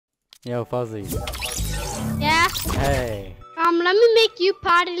Yo, Fuzzy. Yeah? Hey. Let me make you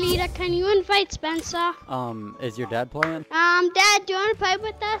party leader. Can you invite Spencer? Is your dad playing? Dad, do you want to play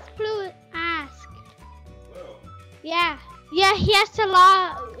with us? Please ask. Yeah. Yeah, he has to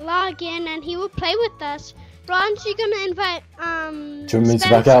log in and he will play with us. Ron's you gonna invite, Do you want me to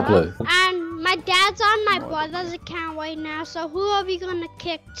back out, Blue? And my dad's on my brother's account right now, so who are we gonna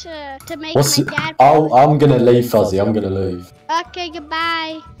kick to make What's my it? dad? I'm gonna leave, Fuzzy. I'm gonna leave. Okay,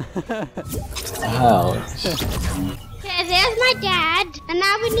 goodbye. Ouch. Okay, there's my dad, and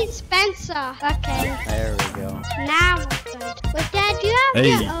now we need Spencer. Okay. There we go. Now we're good. Wait, Dad, do you have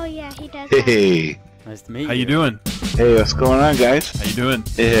Hey. Oh yeah, he does. Hey, Nice to meet you. How you doing? hey, what's going on, guys? How you doing?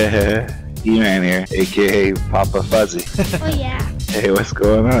 Yeah, E-Man here, aka Papa Fuzzy. Oh yeah. Hey, what's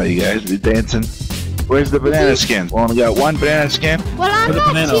going on, you guys? You dancing? Where's the banana skin? We only got one banana skin? Well, I'm Put a not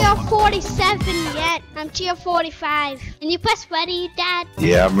banana tier on. 47 yet. I'm tier 45. And you press ready, Dad?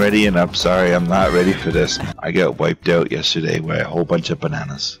 Yeah, I'm ready, and I'm sorry, I'm not ready for this. I got wiped out yesterday by a whole bunch of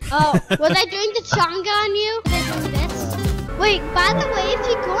bananas. Oh, were they doing the chonga on you? They doing this? Wait, by the way, if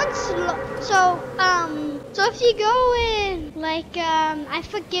you're going slow, so if you go in, like, I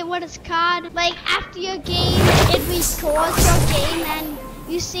forget what it's called, like, after your game, it records your game, and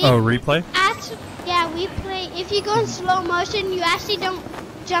you see, Oh, replay? yeah, we play, if you go in slow motion, you actually don't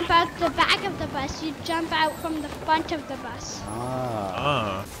jump out the back of the bus, you jump out from the front of the bus. Ah.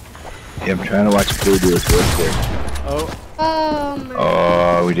 Ah. Yeah, I'm trying to watch Blue do his work there. Oh, Oh, man.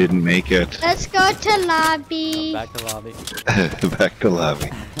 Oh, we didn't make it. Let's go to lobby. back to lobby. Back to lobby.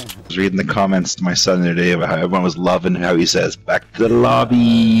 I was reading the comments to my son the other day about how everyone was loving how he says, back to the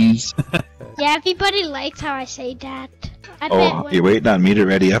lobbies. Yeah, everybody likes how I say that. I bet Oh, when- you're waiting on me to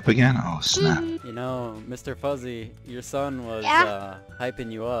ready up again? Oh, snap. Mhm. You know, Mr. Fuzzy, your son was Yeah?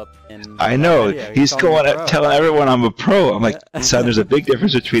 hyping you up. I know. video. He's calling you going a out pro. telling everyone I'm a pro. I'm like, son, there's a big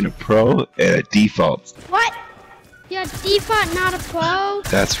difference between a pro and a default. What? You're default, not a pro?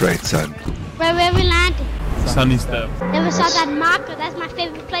 That's right, son. Where we landed? Sunny Step. Never saw that marker. That's my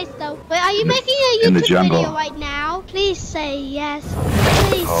favorite place, though. Wait, are you making a in the YouTube jungle. video right now? Please say yes.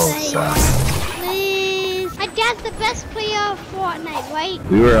 Please Oh, say son. yes. Please. My dad's the best player of Fortnite, right?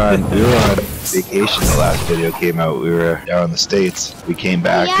 We were on vacation. The last video came out. We were down in the States. We came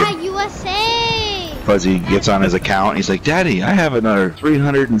back Yeah, and USA. Fuzzy gets on his account and he's like, Daddy, I have another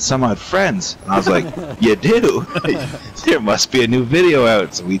 300 and some odd friends. And I was like, you do? There must be a new video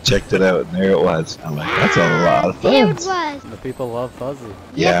out. So we checked it out and there it was. I'm like, that's a lot of There it friends. was. The people love Fuzzy.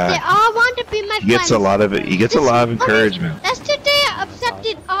 Yeah. Yes, they all want to be my He gets friends. a lot of it. He gets a lot of encouragement. Yesterday I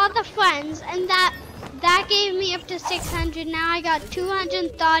accepted all the friends and that gave me up to 600. Now I got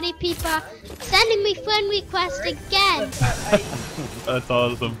 230 people sending me friend requests again. That's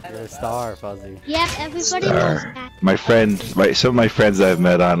awesome. You're a star, Fuzzy. Yep, everybody Star. knows that. My friend, some of my friends I've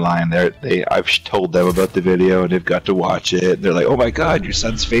met online, I've told them about the video and they've got to watch it. They're like, "Oh my God, your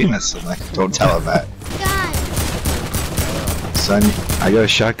son's famous!" I'm like, "Don't tell him that, God, son. I got a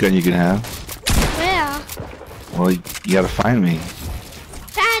shotgun you can have. where? Well, you gotta find me,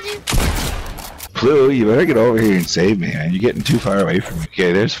 Daddy. Blue. You better get over here and save me, man. You're getting too far away from me."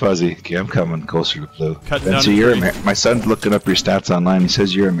 Okay, there's Fuzzy. Okay, I'm coming closer to Blue. Cutting down So a you're tree. my son's looking up your stats online. He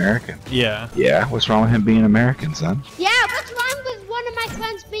says you're American. Yeah. Yeah. What's wrong with him being American, son? Yeah, what's wrong with one of my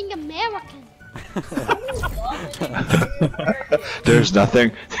friends being American? There's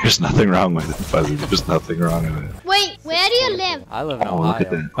nothing wrong with it, Fuzzy. There's nothing wrong with it. Wait, where do you live? I live in Oh, Ohio. look at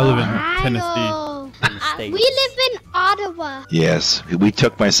that. I live in Ohio. Tennessee. States. We live in Ottawa. Yes, we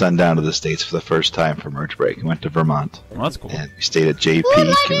took my son down to the States for the first time for March break. We went to Vermont, Well, that's cool. and we stayed at J Who Peak, let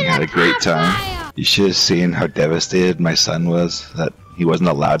and we in had a great time. campfire? You should have seen how devastated my son was that he wasn't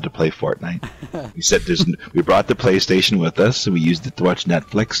allowed to play Fortnite. We said we brought the PlayStation with us, and we used it to watch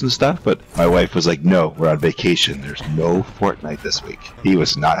Netflix and stuff, but my wife was like, "No, we're on vacation. There's no Fortnite this week." He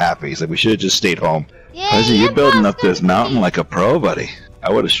was not happy. He's like, "We should have just stayed home." Yeah, Fuzzy, you're building up this imposter. mountain like a pro, buddy. I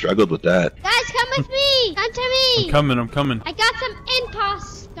would have struggled with that. Guys, come with me. Come to me. I'm coming. I got some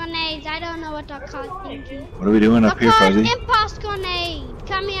impost grenades. I don't know what they're called. Thinking. What are we doing up here, called Fuzzy? impost grenade.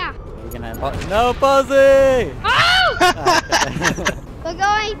 Come here. We're gonna no, Fuzzy! Oh! We're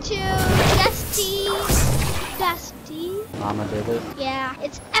going to Dusty. Mama did it. Yeah,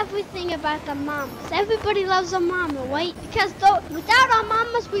 it's everything about the mamas. Everybody loves a mama, right? Because without our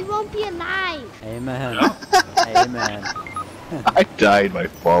mamas, we won't be alive. Amen. Amen. I died by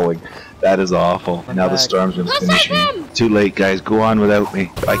falling. That is awful. Come Now the back. storm's gonna Go finish save me. him! Too late, guys. Go on without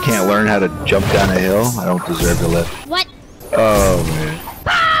me. If I can't learn how to jump down a hill, I don't deserve to live. What? Oh, man.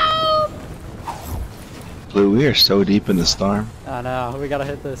 Boom! Blue, we are so deep in the storm. Oh no, we gotta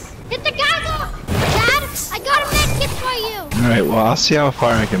hit this. Hit the goggle! Dad, I got a med kit for you! Alright, well, I'll see how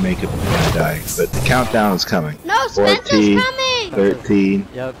far I can make it before I die. But the countdown is coming. No, Spencer's 14, coming. 13,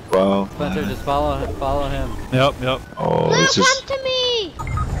 Yep. 12. Spencer, just follow him. Yep. Oh, Blue, this is. come to me.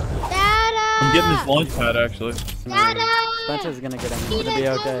 Dada. I'm getting this launch pad actually. Dada. Spencer's gonna get him. It's Peter, gonna be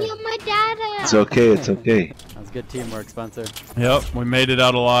okay. you're my dada. It's okay, it's okay. That's good teamwork, Spencer. Yep, we made it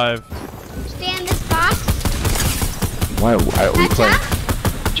out alive. Stay in this box. Why are we playing?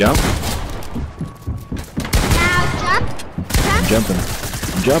 Jump? Now jump. I'm Jump.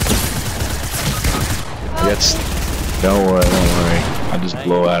 jumping. Oh, Yes. Don't worry. I'll just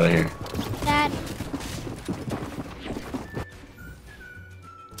blow out of here. Dad.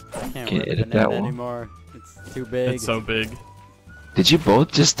 I can't Can't work with edit the that net one. anymore. It's too big. It's so big. Did you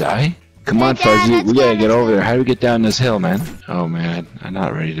both just die? Come Hey, on, Dad, Fuzzy. let's We go, gotta get let's over go. there. How do we get down this hill, man? Oh, man. I'm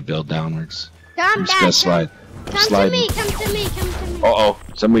not ready to build downwards. Come I'm just back. gonna slide. Come to Sliding. me. Come to me. Come to me. Uh-oh.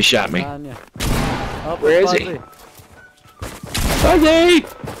 Somebody shot me. On ya. Oh, Where is he? Fuzzy. Fuzzy!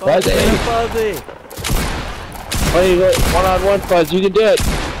 Fuzzy. Fuzzy! Fuzzy. One-on-one, Fuzz. You can do it.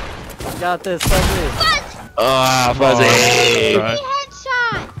 Got this, Fuzzy. Ah, Fuzzy! Right.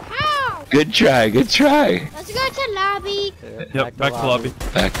 Headshot. How? Good try. Let's go to lobby. Yep, back to lobby.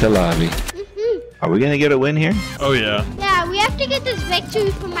 Back to lobby. Are we gonna get a win here? Oh yeah. Yeah, we have to get this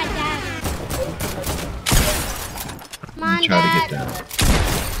victory for my dad. Come on, Try to Dad. get down.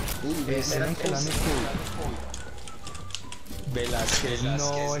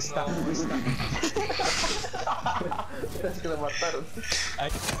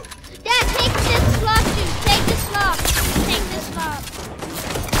 Dad, take this slot, dude. Take this slot. Take this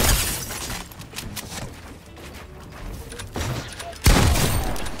slot.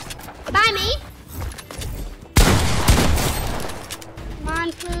 Bye, mate. Come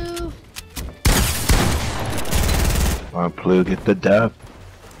on, Blue. Come on, Blue, get the dub.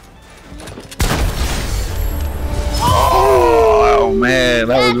 Oh man,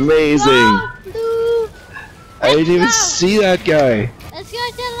 that was amazing. Go, Blue. I didn't even go. see that guy. Let's go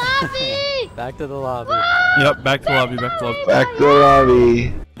to lobby. Back to the lobby. Yep, back to lobby, back to lobby. Back to the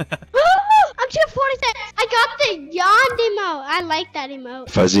lobby. I'm 246. I got the yawn emote. I like that emote.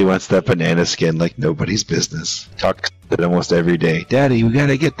 Fuzzy wants that banana skin like nobody's business. Talk to it almost every day. Daddy, we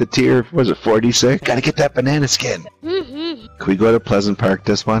gotta get the tier, was it 46? Gotta get that banana skin. Mm-hmm. Can we go to Pleasant Park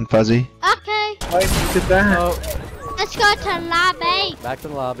this one, Fuzzy? Okay. Why did that? Oh, Let's go to lobby. back to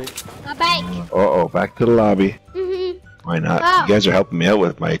the lobby. Lobby. Uh-oh, back to the lobby. Mm-hmm. Why not? Wow. You guys are helping me out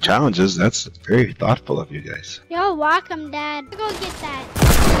with my challenges. That's very thoughtful of you guys. You're welcome, Dad. Go get that.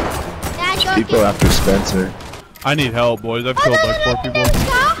 Dad, go People get after Spencer. I need help, boys. I've Oh, killed no, like 4 no, people.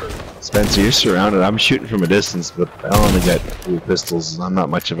 no, no. Spencer, you're surrounded. I'm shooting from a distance, but I only got 2 pistols. I'm not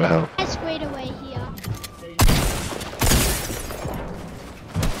much of a help. I sprayed away here.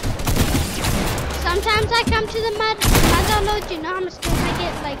 Sometimes I come to the mother load. You know how much kills I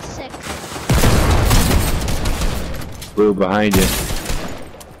get? Like 6. Blue behind you.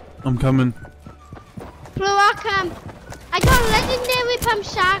 I'm coming. Blue, I'll come. I got a legendary pump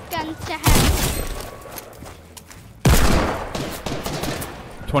shotgun to have.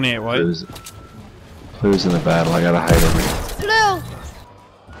 28 white. Blue's in the battle. I gotta hide over here. Blue.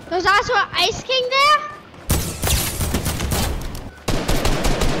 There's also an Ice King there.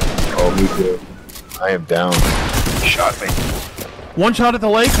 Oh, me too. I am down. Shot me. One shot at the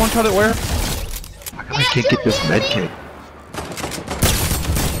lake, one shot at where? How come I can't get this med kit?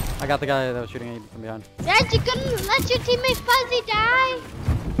 I got the guy that was shooting at you from behind. Dad, you couldn't let your teammate Fuzzy die.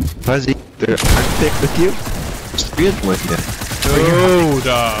 Fuzzy, they're architect with you? There's 3 of them with you. Dude,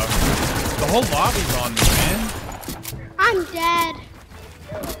 the whole lobby's on me, man. I'm dead.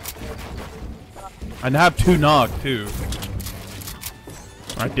 I have 2 knocked, too.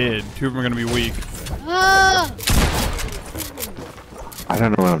 I did. 2 of them are gonna be weak. Ugh. I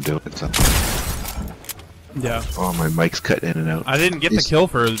don't know what I'm doing. So. Yeah. Oh, my mic's cutting in and out. I didn't get the kill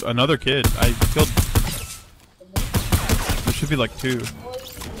for another kid. I killed... There should be like 2.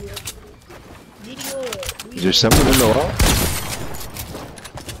 Is there someone in the wall?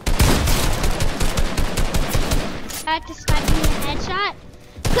 I had to snipe him with a headshot.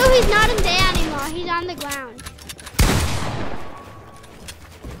 So he's not in there anymore. He's on the ground.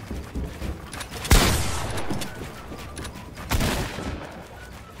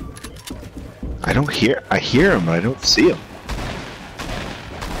 I hear him, but I don't see him.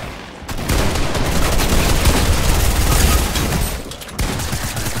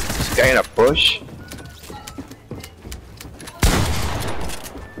 This guy in a bush?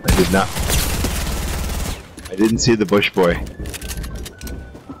 I didn't see the bush boy.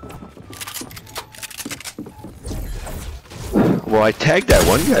 Well, I tagged that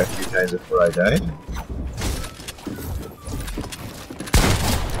one guy a few times before I died.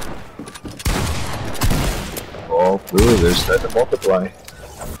 Oh, Blue, they're starting to multiply.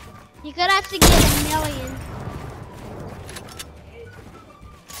 You're gonna have to get 1,000,000.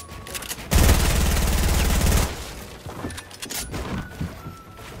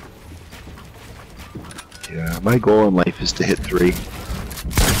 Yeah, my goal in life is to hit 3.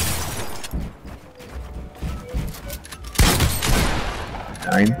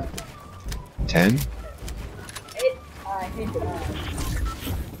 Nine, 10.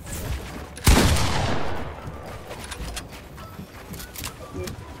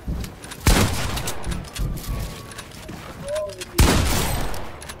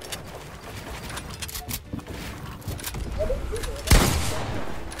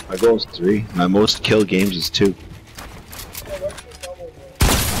 My goal is 3. My most kill games is 2.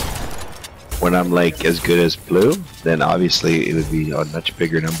 When I'm like as good as Blue, then obviously it would be a much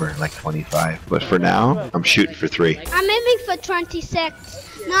bigger number, like 25. But for now, I'm shooting for 3. I'm aiming for 26.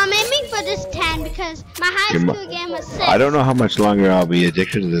 No, I'm aiming for this 10 because my high school game was 6. I don't know how much longer I'll be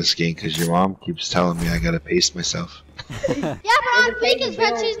addicted to this game because your mom keeps telling me I gotta pace myself. Yeah, but on weekends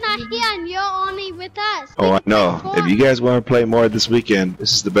when she's not here and you're only with us. Oh, I know. If you guys want to play more this weekend,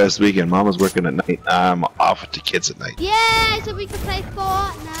 this is the best weekend. Mama's working at night. I'm off with the kids at night. Yay, so we can play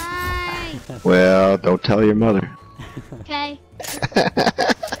Fortnite. Well, don't tell your mother. Okay.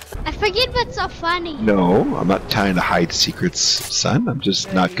 I forget what's so funny. No, I'm not trying to hide secrets, son. I'm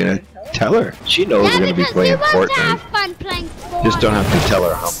just not gonna tell her. She knows Yeah, we're gonna be because playing we want to have Fortnite. fun playing Fortnite. Just don't have to tell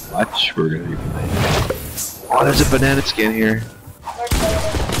her how much we're gonna be playing. Oh, there's a banana skin here.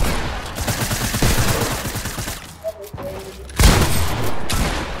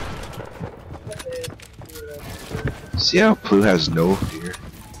 See how Blue has no fear?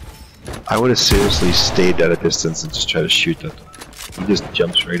 I would have seriously stayed at a distance and just tried to shoot at them. He just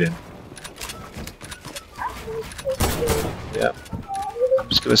jumps right in. Yeah. I'm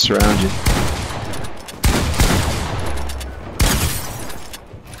just gonna surround you.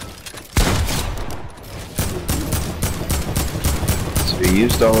 So he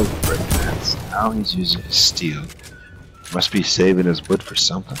used all his brick mats. Now he's using his steel. Must be saving his wood for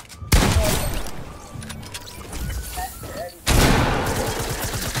something.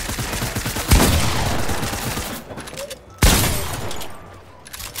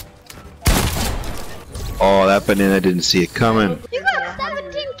 Oh, that banana didn't see it coming. You got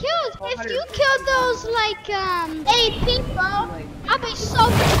 17 kills. If you killed those like 8 people, I'll be so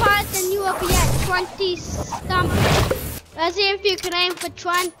surprised and you will be at 20 stomach. Let's see if you can aim for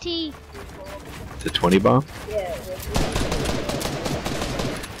 20. The 20 bomb?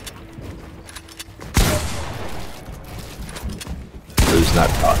 Blue's not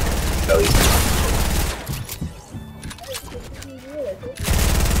talking. No, he's not.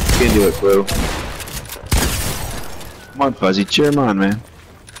 You can do it, Blue. Come on, Fuzzy, cheer him on, man.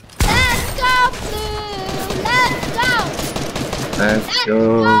 Let's go, Blue! Let's go! Let's go,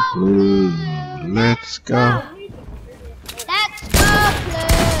 Blue. Let's go. Let's go,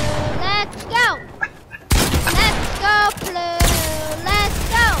 Blue! Let's go! Let's go, Blue! Let's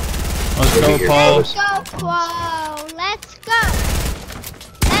go! Let's go, Paul. Let's go, Quo! Let's go!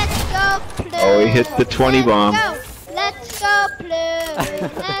 Let's go, Blue! Oh, he hit the 20 bomb. Let's go, Blue!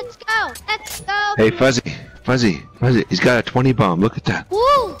 Let's go! Let's go! Hey, Fuzzy, Fuzzy, Fuzzy. He's got a 20 bomb. Look at that.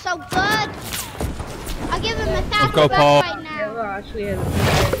 Woo! So good! I'll give him 1,000 go, bucks Paul. right now.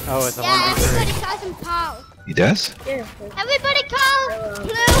 Oh, it's a Yeah, 1v3. everybody calls him Paul. He does? Everybody calls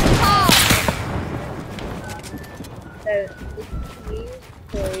Blue Paul.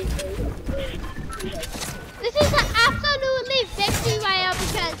 This is an absolutely victory right now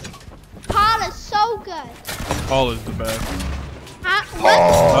because Paul is so good. Paul is the best.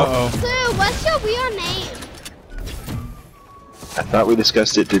 Oh. Blue, what's your real name? I thought we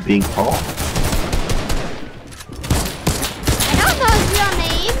discussed it to being Paul. I don't know his real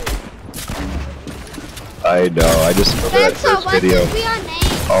name. I know. I just remember that Spencer, first what's video. his real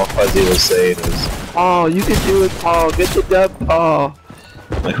name? All Fuzzy was saying was, "Paul, you can do it, Paul. Get the dub, Paul."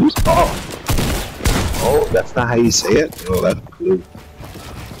 I'm like, who's Paul? Oh, that's not how you say it. Oh, that's Blue.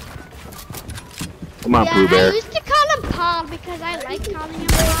 Come on, Yeah, Blue I Bear. used to call him Paul because I like calling him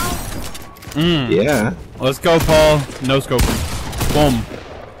Paul. Yeah. Let's go, Paul. No scoping. Boom.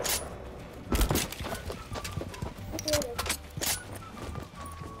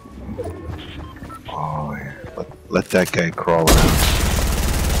 Oh, yeah. Let that guy crawl around.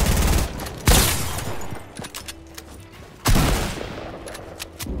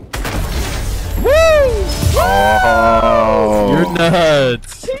 Oh, You're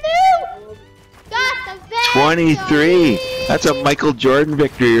nuts. Blue got the victory. 23. That's a Michael Jordan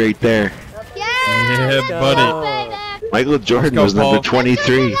victory right there. Yeah, Yeah, let's buddy. go, baby. Michael Jordan go, was number Paul.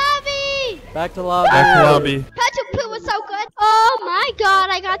 23. Lobby. Back to lobby. Back to lobby. Patrick, my god,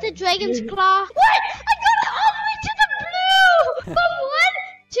 I got the Dragon's Claw. What? I got it all the way to the blue! From 1,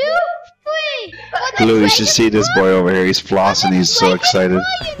 2, 3. Well, the Blue, you should Dragon's see this boy over here. He's flossing. He's so Dragon's excited.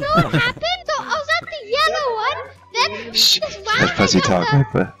 Claw, you know what happened? So I was at the yellow one. Then Shh, this let round Fuzzy I got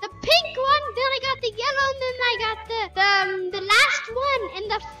talk. the pink one. Then I got the yellow, and then I got the last one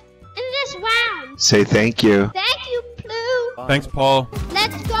in this round. Say thank you. Thank you, Blue. Thanks, Paul.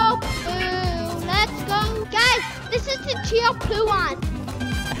 Let's go, Blue. Let's go, guys. This is the cheer Blue on.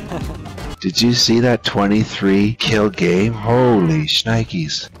 Did you see that 23 kill game? Holy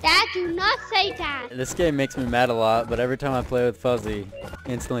shnikes. Dad, do not say that. This game makes me mad a lot, but every time I play with Fuzzy,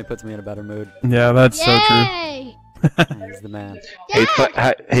 instantly puts me in a better mood. Yeah, that's so true. Yay. He's the man. Hey,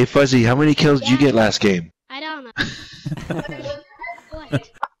 Dad, hey Fuzzy, how many kills did you get last game? I don't know.